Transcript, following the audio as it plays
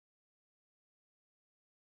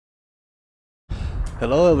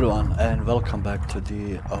Hello everyone and welcome back to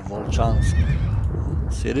the Volchansk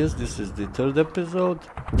series. This is the third episode.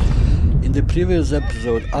 In the previous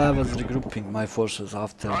episode I was regrouping my forces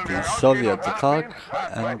after the Soviet attack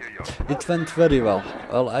and it went very well.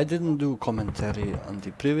 Well, I didn't do commentary on the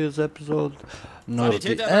previous episode nor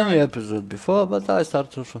any episode before, but I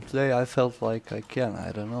started from today. I felt like I can,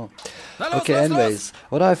 I don't know. Okay, anyways,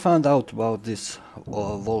 what I found out about this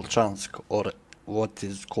Volchansk, or what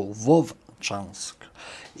is called Volchansk.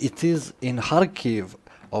 It is in Kharkiv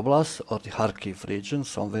Oblast or the Kharkiv region,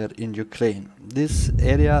 somewhere in Ukraine. This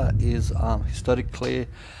area is historically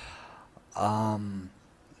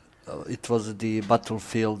it was the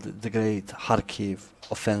battlefield, the great Kharkiv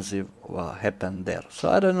offensive happened there. So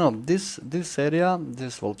I don't know, this area,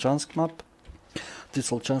 this Volchansk map, this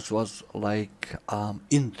Volchansk was like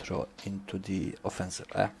intro into the offensive.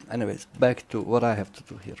 Anyways, back to what I have to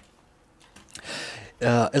do here.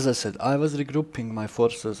 As I said, I was regrouping my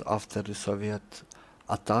forces after the Soviet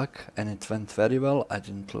attack and it went very well. I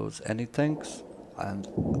didn't lose any tanks and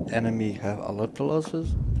enemy have a lot of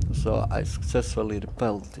losses, so I successfully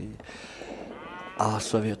repelled the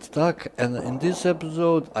Soviet attack. And in this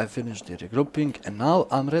episode I finished the regrouping and now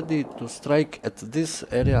I'm ready to strike at this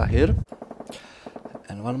area here.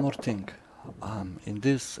 And one more thing, in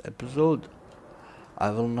this episode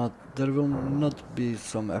there will not be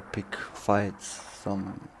some epic fights,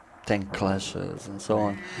 some tank clashes and so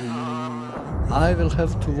on. I will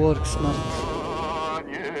have to work smart.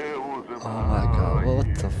 Oh my god,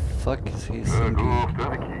 what the fuck is he singing?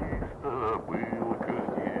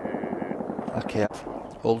 Okay,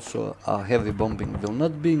 also heavy bombing will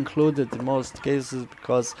not be included in most cases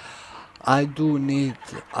because I do need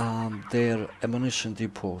their ammunition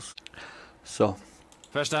depots. So,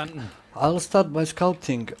 Verstanden. I'll start by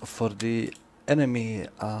scouting for the enemy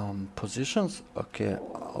positions. Okay,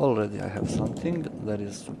 already I have something. There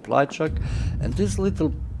is supply truck and this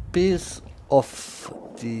little piece of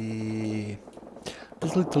this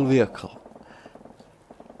little vehicle.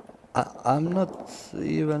 I'm not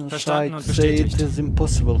even shy to say it is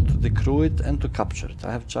impossible to decrew it and to capture it.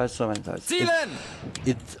 I have tried so many times.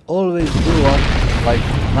 It always do up like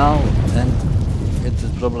now, and it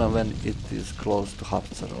is problem when it is close to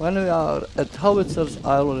howitzer. When we are at howitzers,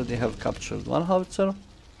 I already have captured one howitzer,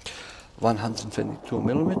 122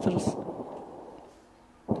 millimeters.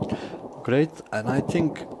 Great, and I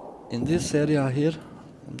think in this area here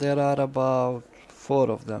there are about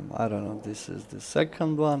 4 of them. I don't know, this is the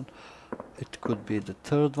second one, it could be the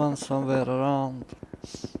third one somewhere around.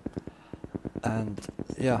 And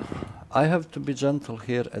yeah, I have to be gentle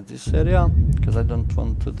here at this area because I don't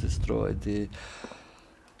want to destroy the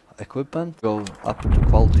equipment. Go up to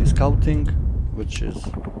quality scouting, which is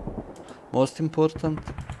most important.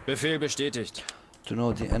 Befehl bestätigt. To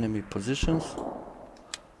know the enemy positions.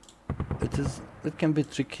 It can be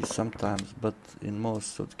tricky sometimes, but in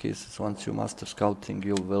most of the cases, once you master scouting,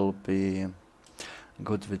 you will be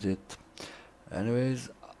good with it. Anyways,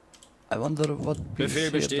 I wonder what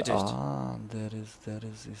Befehl bestätigt. There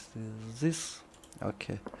is this.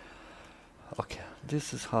 Okay,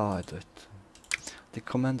 this is how I do it. The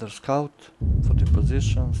commander scout for the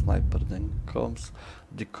position, sniper then comes,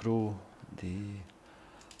 the crew,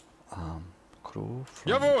 crew.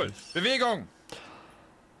 Jawohl, Bewegung.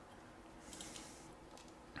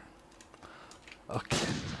 Okay.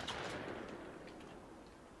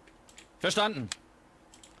 Verstanden.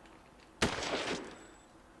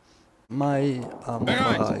 My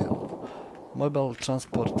mobile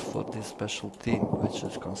transport for this special team, which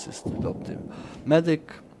is consisted of the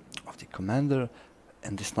medic, of the commander,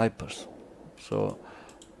 and the snipers. So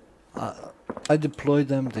I deploy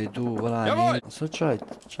them. They do what I need. So try it.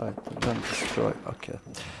 Don't destroy. Okay.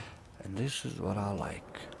 And this is what I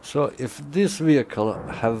like. So if this vehicle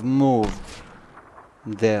have moved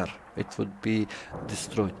there, it would be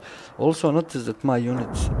destroyed. Also notice that my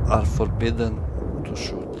units are forbidden to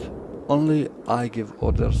shoot. Only I give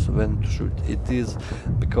orders when to shoot. It is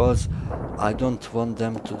because I don't want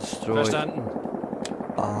them to destroy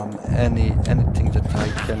anything that I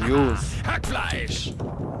can use. Hackfleisch.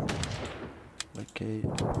 Okay.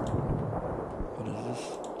 What is this?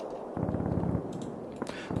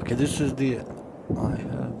 Okay, this is the I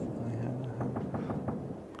have.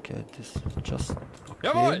 Okay, this is just okay.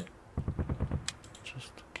 Jawohl.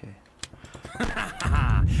 Just okay.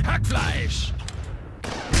 Hackfleisch.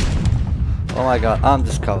 Oh my god, I'm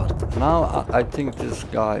discovered. Now I think this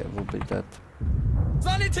guy will be dead.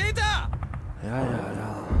 Sanitäter! Yeah.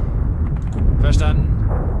 Verstanden.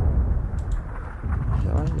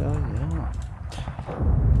 Yeah.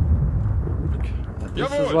 Okay.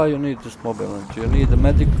 This is why you need this mobile unit. You need a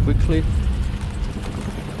medic quickly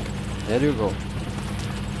There you go.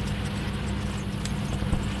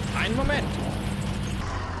 Einen Moment.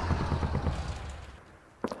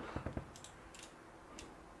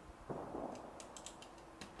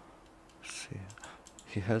 See,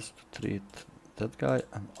 he has to treat that guy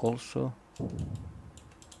and also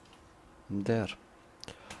there.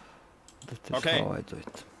 That is Okay. how I do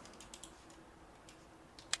it.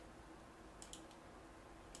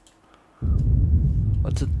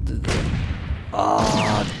 What's it?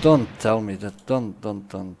 Ah, don't tell me that. Don't.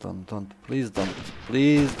 Please don't.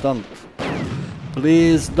 Please don't.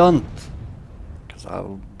 Please don't. Because I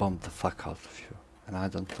will bomb the fuck out of you. And I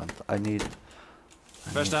don't want. I need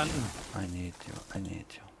Verstanden. I need you. I need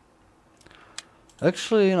you.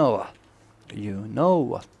 Actually, you know what? You know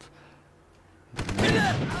what?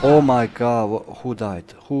 Oh my god, who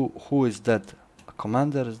died? Who is dead? A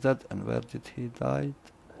commander is dead, and where did he die?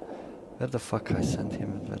 Where the fuck I sent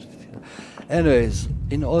him and where did he die? Anyways,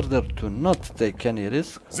 in order to not take any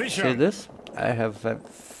risk, Sicher. see this? I have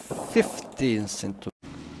 15 into.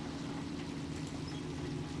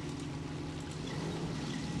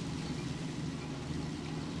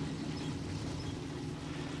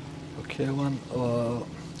 Okay,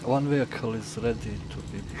 one vehicle is ready to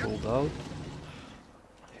be pulled out.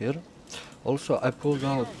 Here. Also, I pulled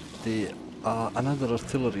out the another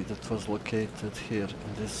artillery that was located here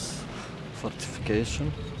in this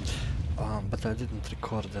fortification, but I didn't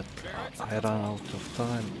record that. I ran out of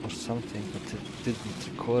time or something, but it didn't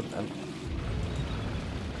record, and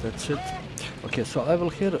that's it. Okay, so I will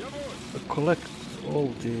here collect all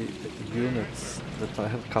the units that I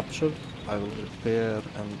have captured. I will repair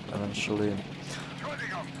and eventually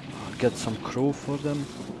get some crew for them.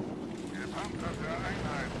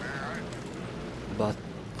 But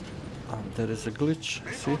there is a glitch.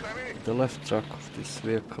 See, the left track of this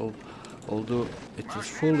vehicle, although it is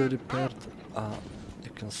fully repaired,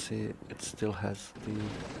 you can see it still has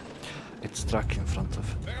its track in front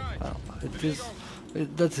of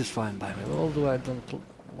it. That is fine by me. Although I don't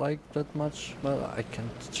like that much, but I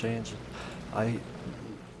can't change it.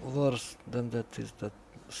 Worse than that is that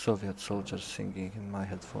Soviet soldiers singing in my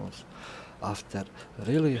headphones after a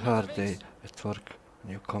really hard day at work.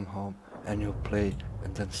 You come home and you play,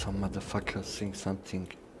 and then some motherfucker sings something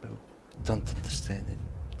you don't understand in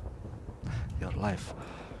your life,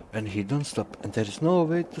 and he don't stop, and there is no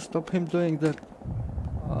way to stop him doing that.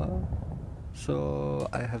 So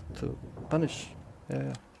I have to punish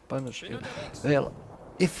him. Well,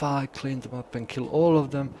 if I clean them up and kill all of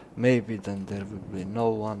them, maybe then there will be no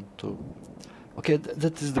one to. Okay,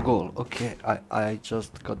 that is the goal. Okay, I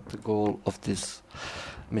just got the goal of this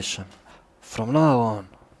mission. From now on,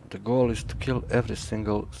 the goal is to kill every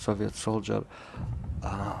single Soviet soldier,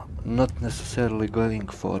 not necessarily going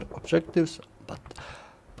for objectives, but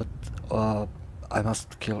I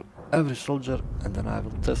must kill every soldier, and then I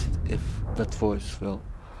will test if that voice will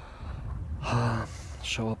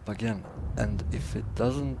show up again. And if it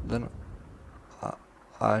doesn't, then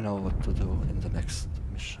I know what to do in the next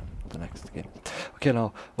mission, the next game. Okay,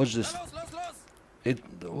 now watch this.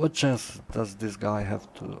 What chance does this guy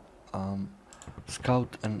have to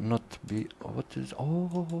scout and not be? What is?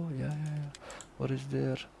 Oh, yeah. What is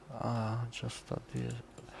there? Just up there.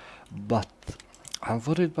 But I'm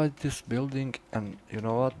worried by this building, and you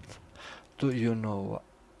know what? Do you know?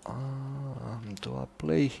 Do I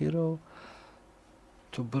play hero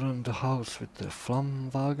to burn the house with the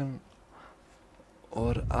Flammwagen,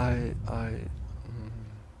 or I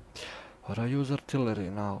use artillery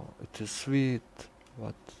now? It is sweet,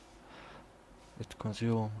 but it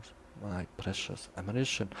consumes my precious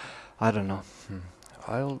ammunition. I don't know.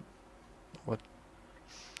 What?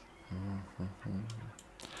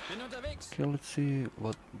 Okay, let's see,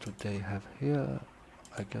 what do they have here?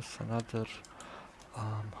 I guess another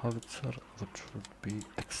howitzer, which would be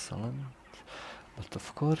excellent. But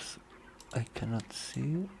of course, I cannot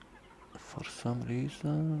see for some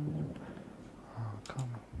reason. Come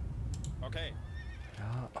on. Okay.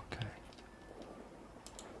 Yeah, okay.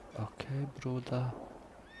 Okay, Bruder.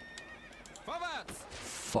 Vorwärts!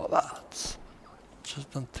 Forwards!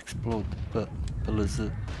 Just don't explode,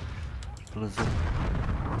 please.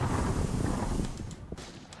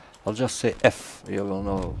 I'll just say F, you will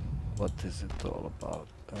know what is it all about.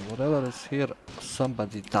 And whatever is here,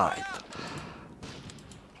 somebody died.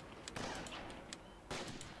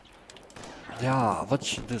 Yeah,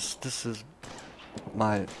 watch this. This is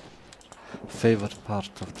my favorite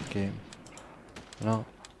part of the game. You know,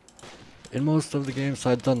 in most of the games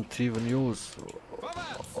I don't even use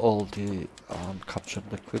all the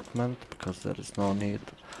captured equipment because there is no need.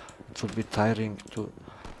 It would be tiring to.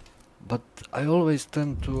 But I always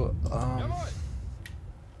tend to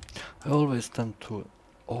I always tend to...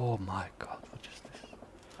 Oh my god, what is this?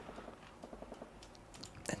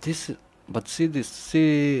 And this is... But see this,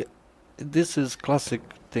 see... This is classic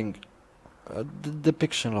thing. The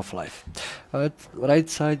depiction of life. At right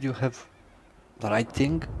side you have the right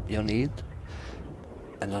thing you need.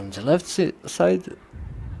 And on the left side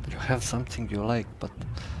you have something you like. But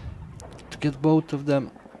to get both of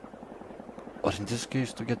them, or in this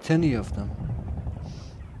case to get any of them,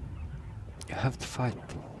 you have to fight,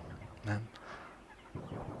 man.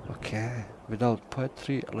 Okay, without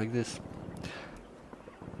poetry like this.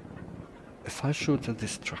 If I shoot at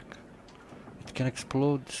this truck, it can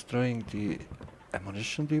explode, destroying the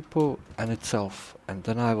ammunition depot and itself, and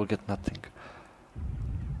then I will get nothing.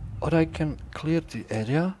 Or I can clear the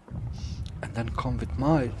area and then come with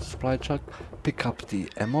my supply truck, pick up the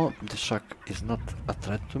ammo. The truck is not a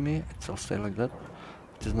threat to me, it'll stay like that.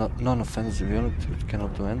 It is not non-offensive unit, it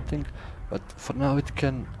cannot do anything. But for now it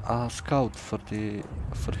can scout for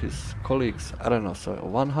his colleagues. I don't know, so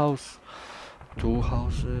 1 house, 2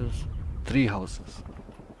 houses, 3 houses.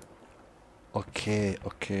 Okay.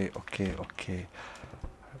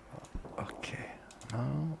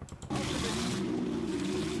 Now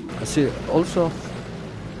I see also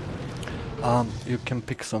you can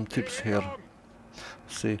pick some tips here.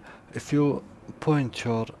 See, if you point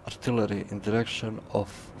your artillery in direction of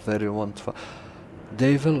where you want to,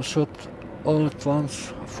 they will shoot all at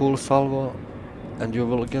once, full salvo, and you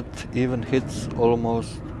will get even hits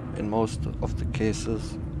almost in most of the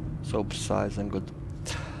cases. So precise and good.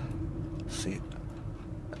 See,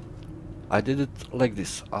 I did it like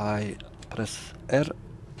this. I press R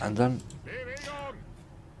and then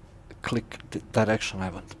click the direction I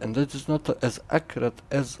want, and that is not as accurate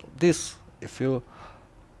as this. If you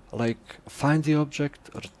like find the object,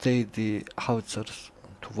 rotate the howitzers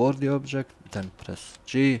toward the object, then press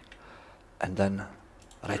G and then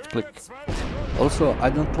right click. Also, I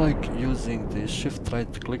don't like using the shift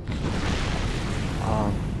right click,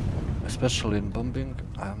 especially in bombing.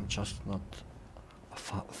 I'm just not a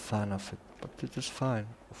fan of it, but it is fine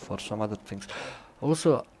for some other things.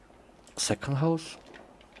 Also, second house.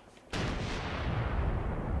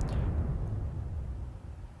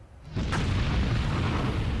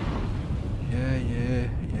 Yeah.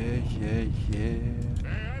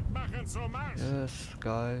 Yes,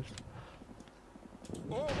 guys.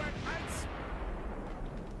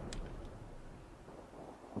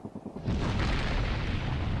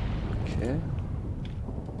 Okay.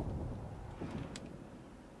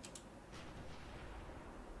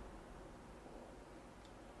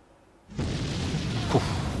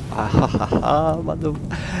 Madam.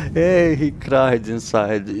 Hey, he cried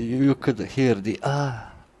inside. You could hear the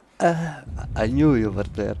I knew you were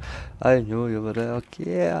there.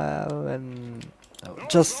 Okay, and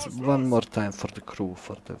just one more time for the crew,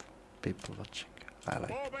 for the people watching. I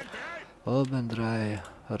like it. Open dry,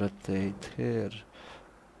 rotate here.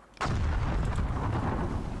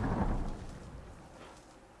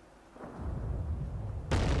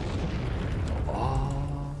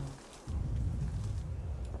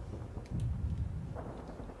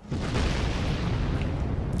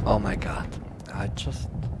 Oh my god, I just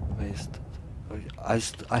wasted.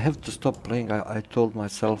 I have to stop playing. I told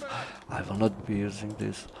myself I will not be using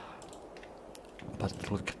this.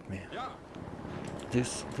 But look at me.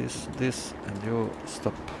 This, and you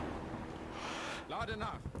stop.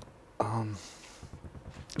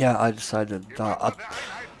 Yeah, I decided that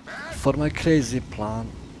for my crazy plan,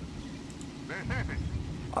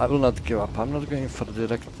 I will not give up. I'm not going for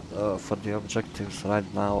direct for the objectives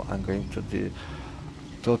right now. I'm going to the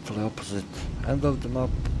totally opposite end of the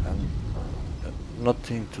map, and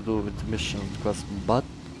nothing to do with the mission, but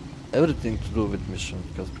everything to do with mission,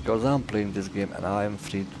 because I'm playing this game and I am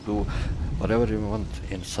free to do whatever you want.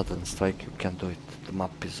 In sudden strike you can do it. The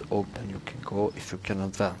map is open, you can go if you can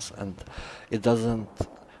advance, and it doesn't,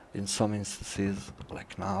 in some instances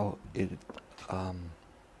like now, it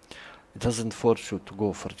doesn't force you to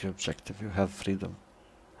go for the objective. You have freedom.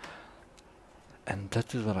 And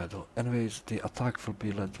that is what I do. Anyways, the attack will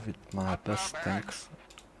be led with my best tanks.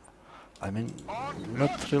 I mean,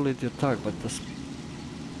 not really the attack, but the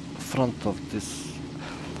front of this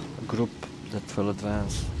group that will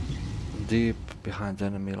advance deep behind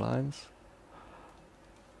enemy lines.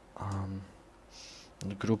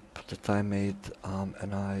 The group that I made,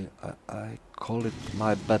 and I call it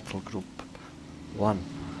my battle group 1.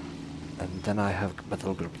 And then I have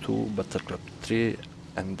battle group 2, battle group 3,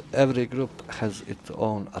 and every group has its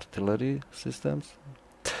own artillery systems,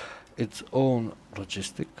 its own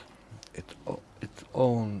logistic, its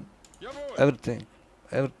own everything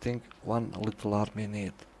one little army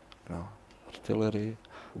need. You know, artillery,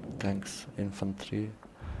 tanks, infantry,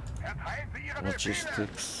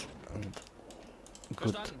 logistics, and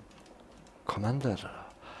good commander.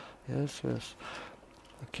 Yes, yes.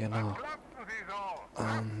 Okay, now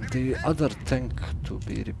the other tank to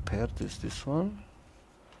be repaired is this one.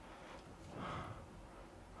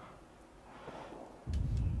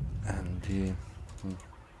 And the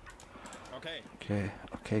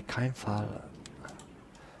okay, kein Fall.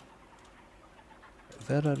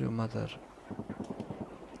 Where are you, mother?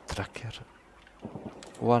 Tracker.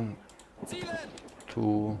 1,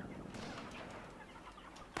 2.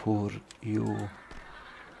 Poor you.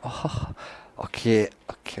 Oh, okay.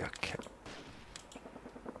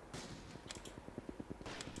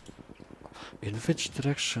 In which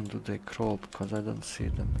direction do they crawl? Because I don't see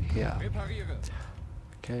them here.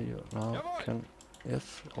 Okay, you now can.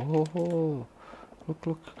 Yes. Oh,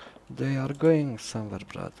 look. They are going somewhere,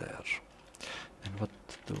 brother. And what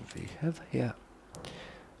do we have here?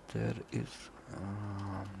 There is.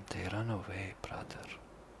 They run away, brother.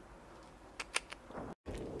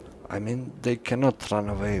 I mean, they cannot run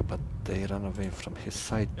away, but they run away from his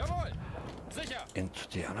side into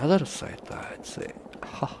the another side, I'd say.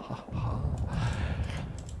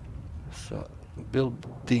 So,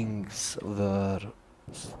 buildings were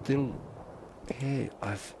still. Hey,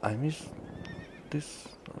 I miss this.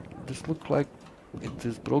 This look like it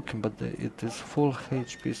is broken, but it is full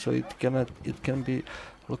HP, so it can be.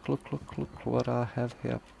 Look what I have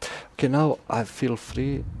here. Okay, now I feel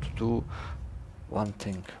free to do one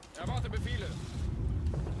thing.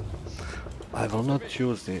 I will not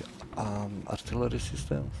use the artillery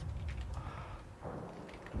systems.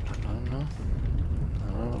 No.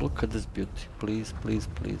 Look at this beauty, please.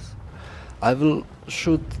 I will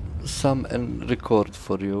shoot some and record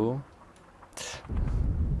for you.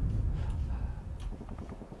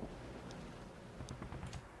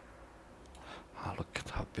 Look at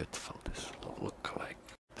how beautiful this look like.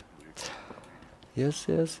 Yes.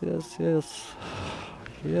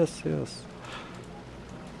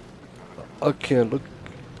 Okay,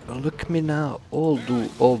 look me now. All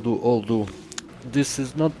do. This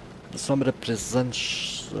is not some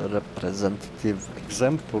representative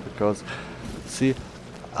example, because see,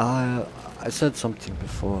 I said something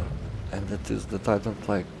before, and that is that I don't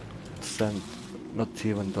like to send not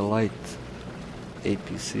even the light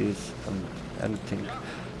APCs and anything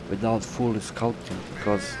without fully scouting,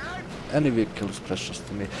 because any vehicle is precious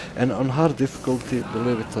to me. And on hard difficulty,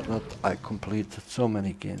 believe it or not, I completed so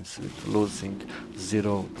many games with losing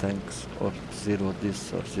 0 tanks or 0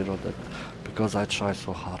 this or 0 that, because I try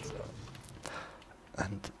so hard.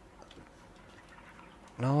 And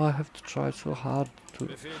now I have to try so hard to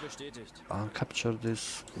capture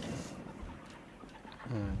this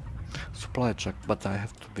supply truck, but I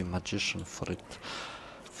have to be magician for it.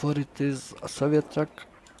 For it is a Soviet truck.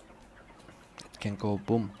 It can go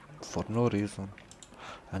boom for no reason,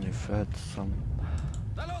 and if you add some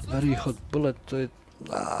very hot bullet to it,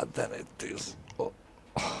 then it is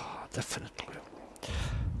definitely.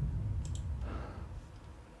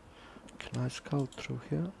 Can I scout through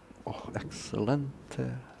here? Oh, excellent.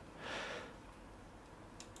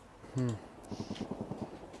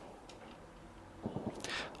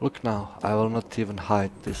 Look now, I will not even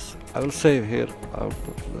hide this. I will save here. I'll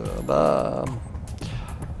put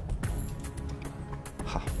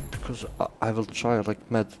because I will try like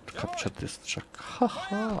mad to capture this truck.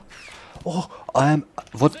 Oh, I am.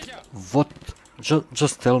 What?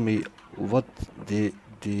 Just tell me what the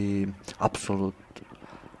absolute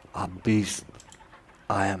beast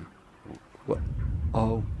I am.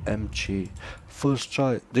 OMG. First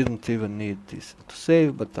try, didn't even need this to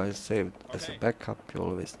save, but I saved as a backup. You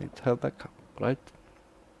always need to have backup, right?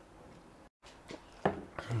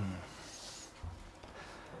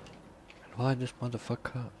 Why this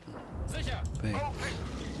motherfucker? Wait.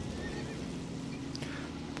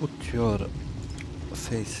 Put your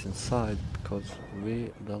face inside, because we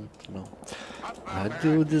don't know. I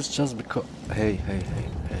do this just because. Hey.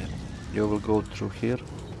 You will go through here.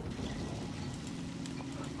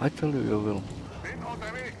 I tell you, you will.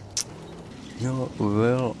 You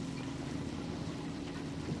will.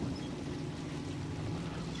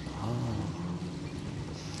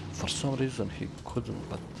 For some reason he couldn't,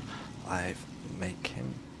 but I made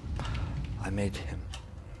him.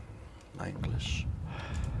 My English.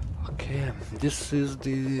 Okay, this is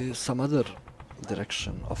some other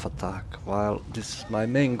direction of attack, while this is my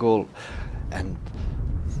main goal. And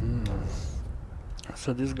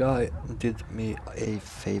so this guy did me a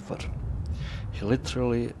favor. He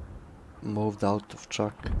literally moved out of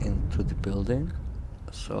truck into the building,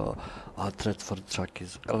 so our threat for the truck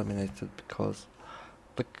is eliminated, because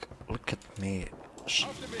look at me,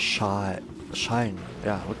 shine.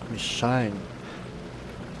 Yeah, look me shine.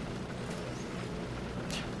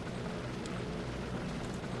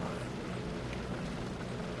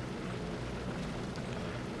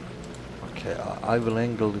 Okay, I will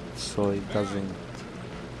angle it so it doesn't,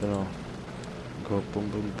 you know, go boom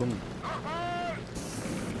boom boom.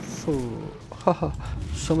 Phew. Haha,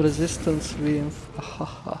 some resistance Wimf.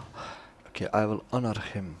 Haha. Okay, I will honor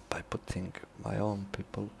him by putting my own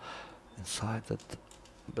people inside that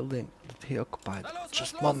building that he occupied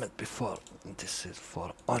just a moment before. This is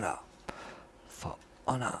for honor. For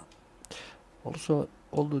honor. Also,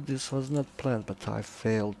 although this was not planned, but I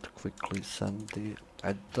failed to quickly send the...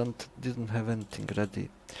 I didn't have anything ready,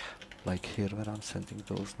 like here where I'm sending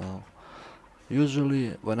those now.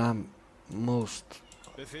 Usually, when I'm most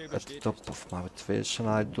at the top of my motivation,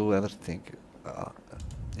 I do everything.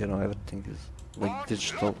 You know, everything is like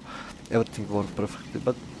digital, everything works perfectly.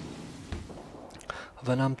 But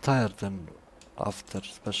when I'm tired and after,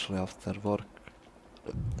 especially after work,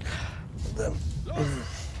 then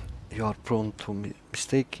you are prone to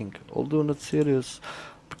mistaking, although not serious,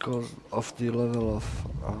 because of the level of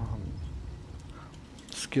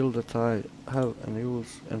skill that I have and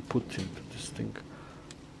use and put into this thing.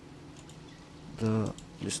 The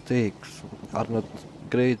mistakes are not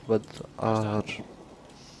great, but are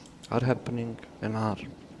happening and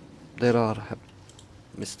there are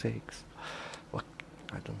mistakes. What?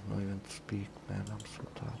 I don't know even to speak, man. I'm so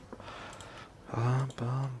tired.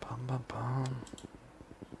 Bam, bam, bam, bam.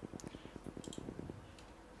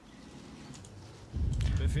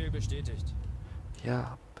 Befehl bestätigt.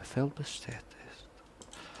 Ja, Befehl bestätigt.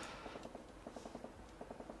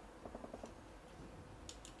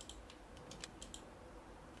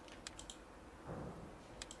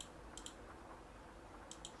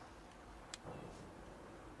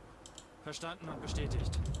 Verstanden und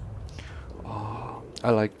bestätigt. Oh,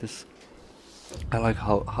 I like this. I like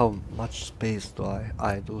how much space do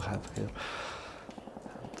I do have here.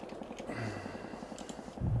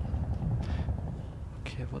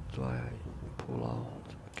 Okay, what do I pull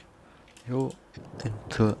out? Okay. You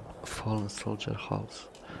into fallen soldier house.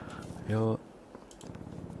 You.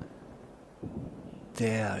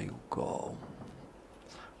 There you go.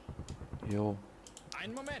 You.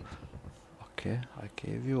 Einen Moment. Okay, I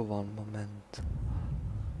gave you one moment.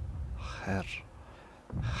 Herr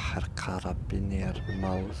Carabinier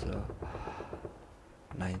Mauser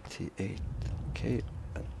 98. Okay,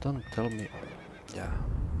 and don't tell me. Yeah.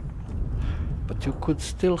 But you could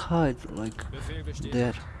still hide, like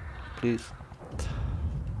there, please.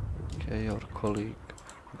 Okay, your colleague,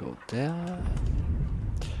 go there.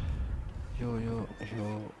 You.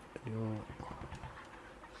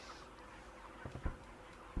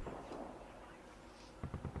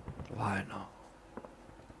 Why no?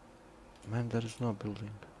 Man, there is no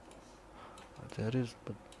building. There is,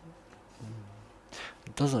 but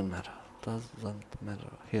it doesn't matter. Doesn't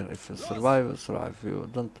matter. Here, if you survive, survive. You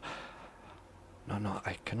don't. No,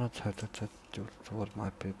 I cannot have that attitude toward my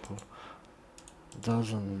people.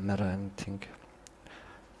 Doesn't matter anything.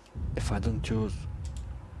 If I don't use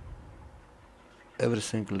every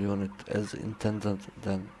single unit as intended,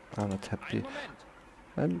 then I'm not happy.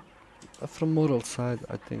 And from moral side,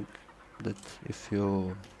 I think that if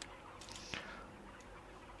you...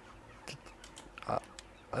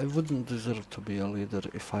 I wouldn't deserve to be a leader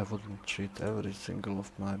if I wouldn't treat every single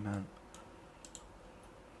of my men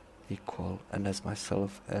equal and as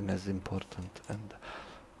myself and as important, and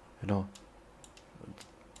you know,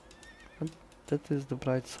 and that is the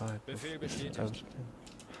bright side of everything.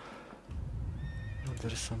 No,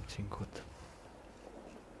 there is something good.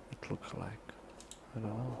 It looks like, I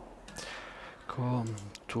don't know. Come,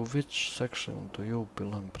 to which section do you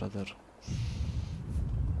belong, brother?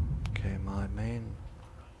 Okay, my main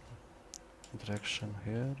direction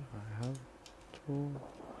here, I have to,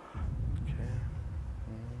 okay.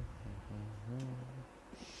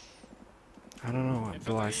 I don't know,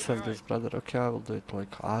 do I send this, brother? Okay, I will do it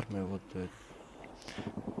like army would do it.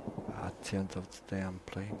 At the end of the day, I'm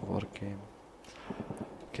playing war game.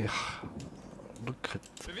 Okay, look at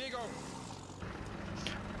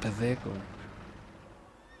Bewegung.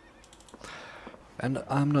 And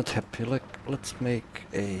I'm not happy. Like, let's make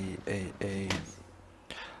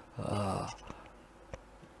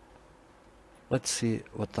let's see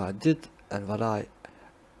what I did and what I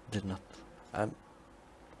did not. And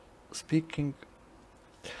speaking,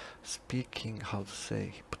 how to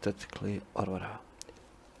say, hypothetically, or whatever,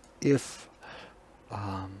 if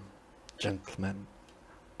gentlemen,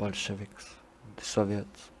 Bolsheviks, the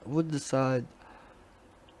Soviets would decide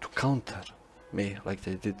to counter me like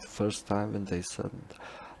they did the first time when they sent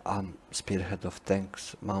spearhead of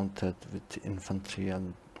tanks mounted with infantry,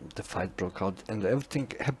 and the fight broke out, and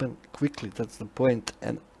everything happened quickly. That's the point.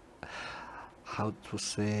 And how to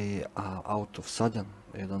say, out of sudden,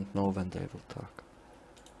 you don't know when they will talk.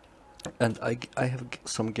 And I have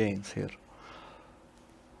some gains here.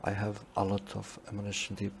 I have a lot of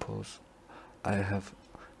ammunition depots. I have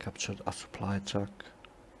captured a supply truck,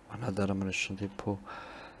 another ammunition depot,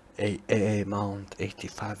 a AA mount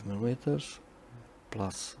 85 millimeters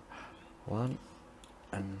plus one,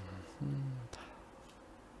 and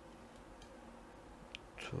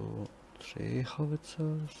 2, 3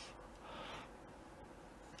 howitzers,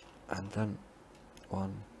 and then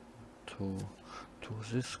 1, 2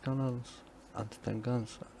 this cannons and 10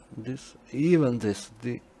 guns. This, even this,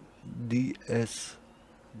 the DS,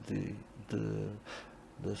 the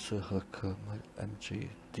SHKMG,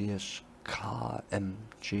 DSKMG.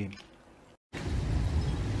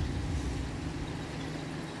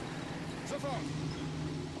 Sofort!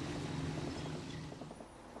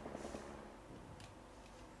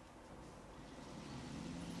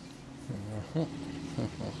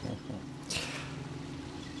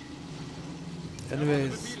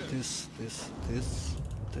 Anyways, this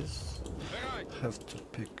Bereit! have to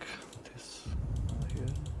pick this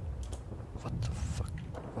here. What the fuck?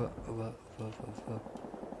 What?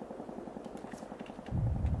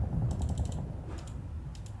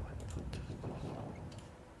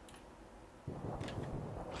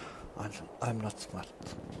 I'm not smart.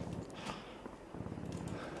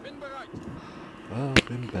 Bin bereit! Well,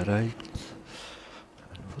 bin bereit.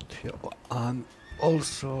 And what here? Oh, I'm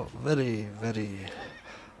also very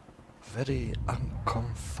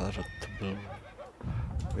uncomfortable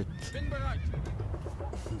with Bin bereit!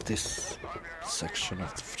 this section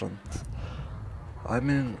of the front. I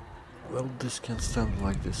mean, well, this can stand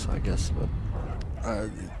like this, I guess, but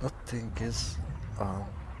nothing is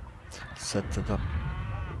set it up.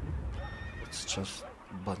 It's just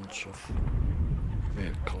a bunch of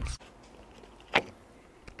vehicles.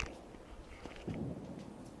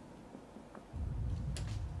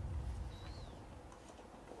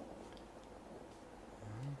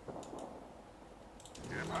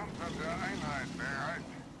 Gepanzerte Einheit bereit.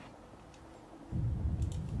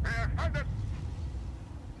 Verstanden!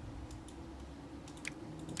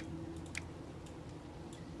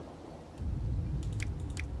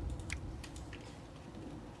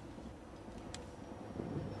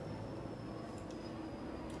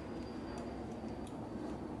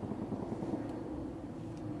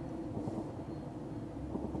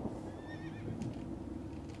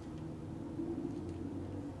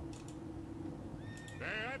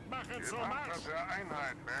 Bereit machen zum Marsch! Gepanzerte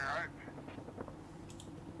Einheit bereit.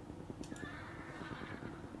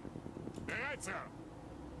 Bereit, Sir!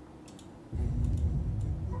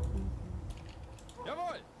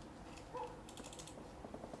 Jawohl!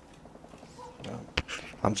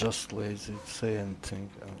 I'm just lazy to say anything.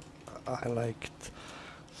 I like it,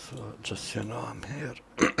 so just you know I'm here.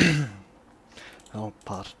 I'm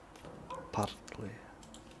partly.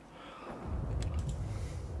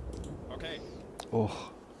 Okay.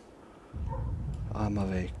 Oh, I'm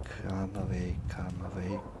awake. I'm awake. I'm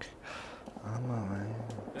awake. I'm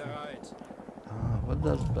awake. Bereit! What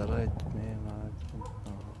does bereit mean? I don't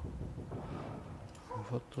know.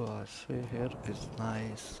 What do I see here is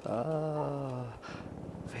nice.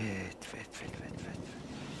 Wait.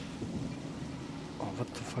 Oh, what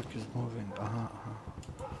the fuck is moving?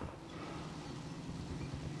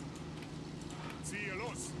 Ziehe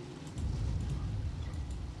los!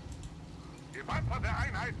 Gepanzerte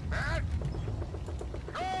Einheit bereit.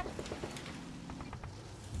 Komm!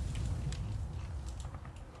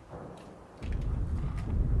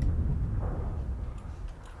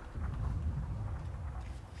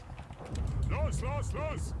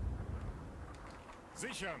 Los!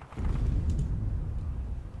 Sichern!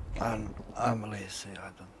 I'm lazy,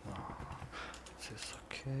 I don't know. Is this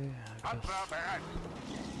okay? I Panzer guess. bereit.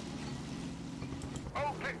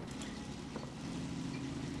 Okay.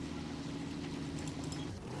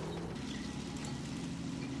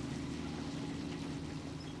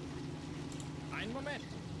 Einen Moment!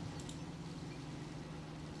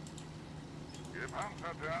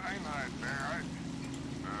 Gepanzerte Einheit bereit.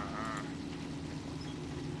 Aha.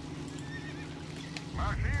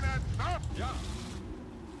 Maschinen, stopp! Ja!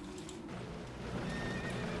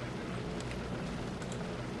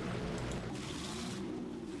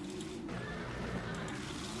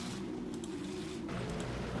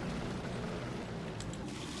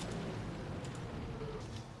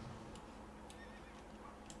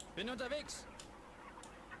 Bin unterwegs!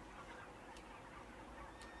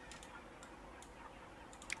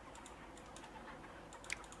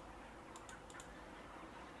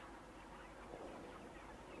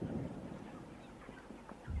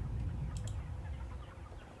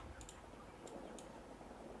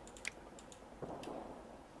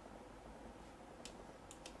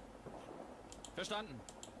 Verstanden.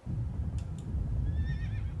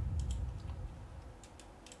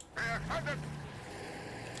 Verstanden.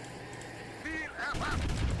 Ziel erfasst.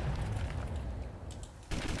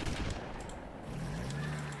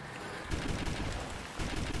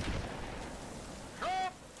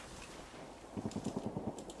 Stopp!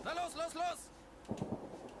 Na los, los, los!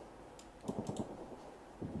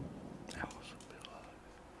 أعوذ بالله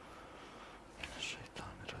من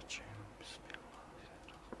الشيطان الرجيم بسم الله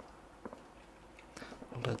الرحمن.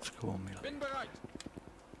 Let's go, Mil. Bin bereit.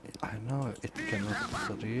 I know it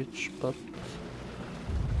cannot reach, but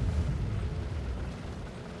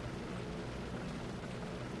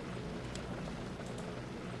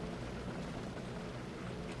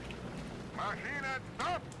Maschine,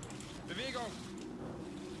 stopp! Bewegung.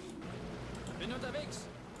 Bin unterwegs.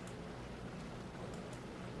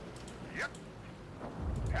 Ja.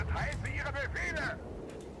 Erteilen Sie Ihre Befehle!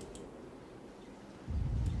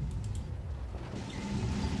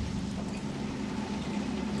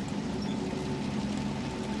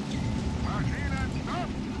 Maschine, stopp!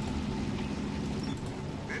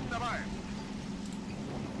 Bin dabei!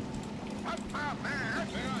 Panzer,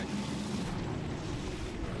 fest! Bereit.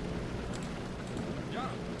 Ja.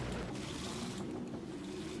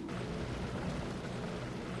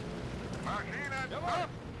 Maschine, Jawohl. stopp!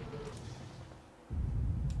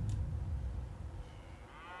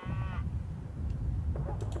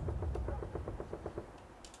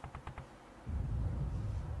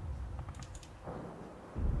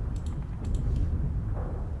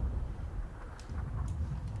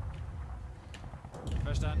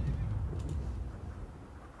 Verstanden.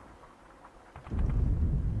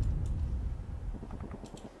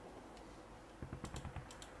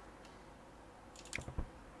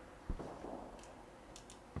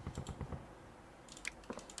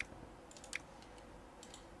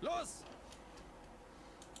 Los!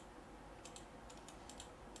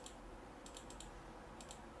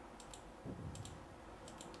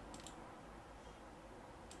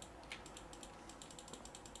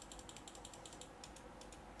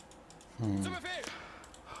 Zu Befehl!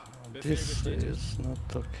 Befehl this bestätigt. is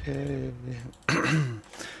not okay.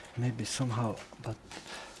 Maybe somehow, but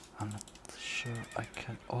I'm not sure I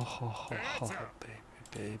can. Oh,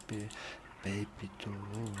 baby,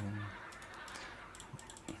 doing.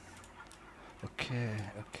 Okay.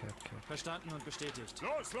 Verstanden und bestätigt.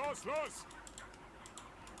 Los, los, los!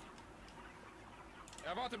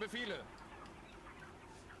 Erwarte Befehle.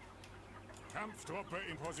 Kampftruppe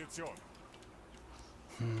in Position.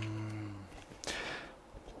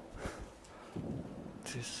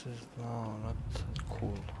 This is not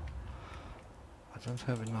cool. I don't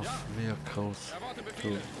have enough Ja. vehicles Erwarte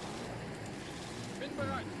Befehle. Bin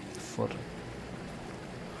bereit. for.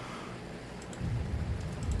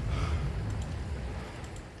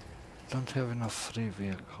 Don't have enough free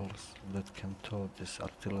vehicles that can tow these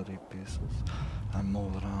artillery pieces and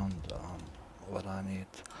move around what I need.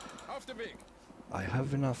 Auf dem Weg. I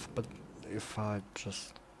have enough, but if I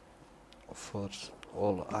just force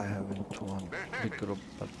all I have into one big group,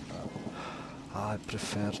 but I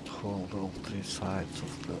prefer to hold all three sides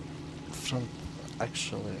of the front.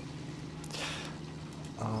 Actually,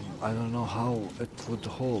 I don't know how it would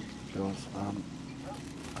hold because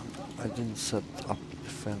I didn't set up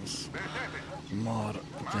defense more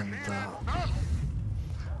than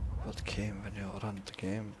what came when you run the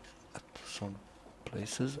game at some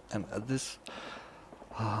places, and at this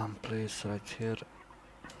place right here,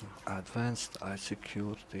 advanced, I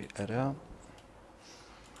secured the area.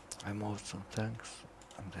 I moved some tanks,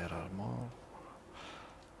 and there are more.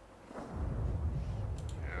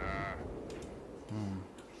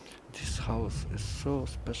 This house is so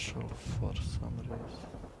special for some reason.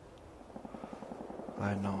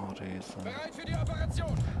 I know reason. Bereit für die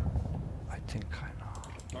Operation. I think I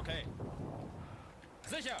know. Okay.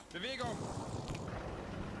 Sicher. Bewegung.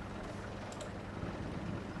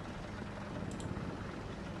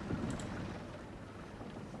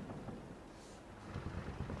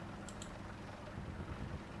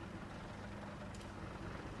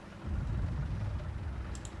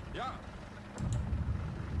 Ja.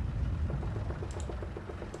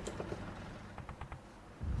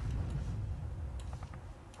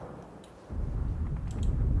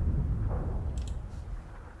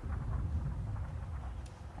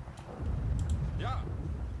 Ja.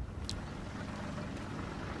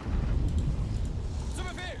 Zu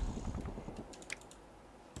Befehl.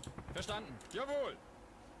 Verstanden. Jawohl.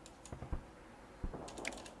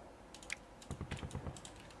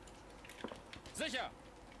 Sicher.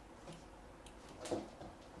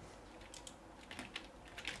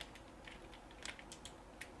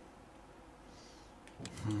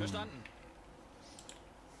 Verstanden.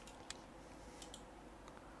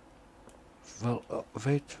 Well,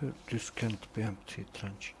 wait, this can't be empty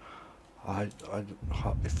trench.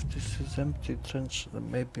 If this is empty trench,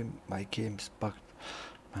 then maybe my game's bugged.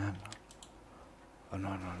 Man. Oh,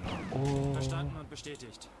 no. Oh. Verstanden und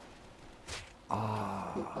bestätigt.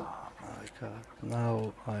 Ah, my god.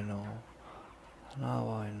 Now I know.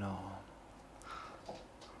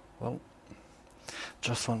 Well,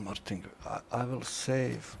 just one more thing. I will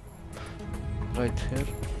save right here.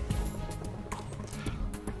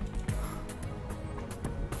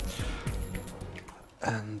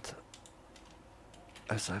 And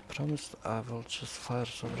as I promised, I will just fire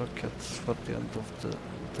some rockets for the end of the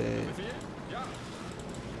day. Befehl? Ja.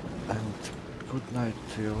 And good night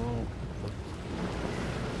to you all.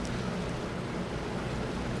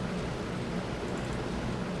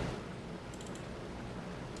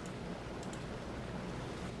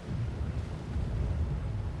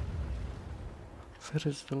 Where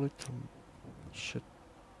is the little shit?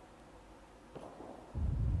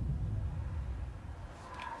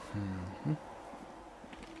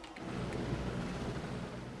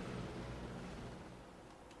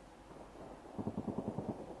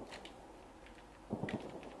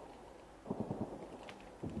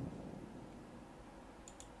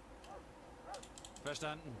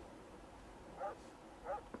 Verstanden.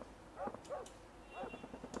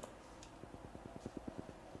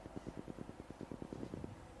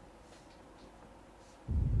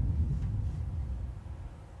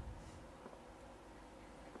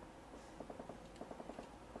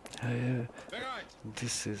 Yeah, Bereit.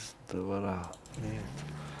 this is the what I need.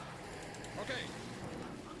 Okay.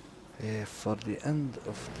 Yeah, for the end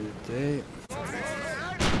of the day.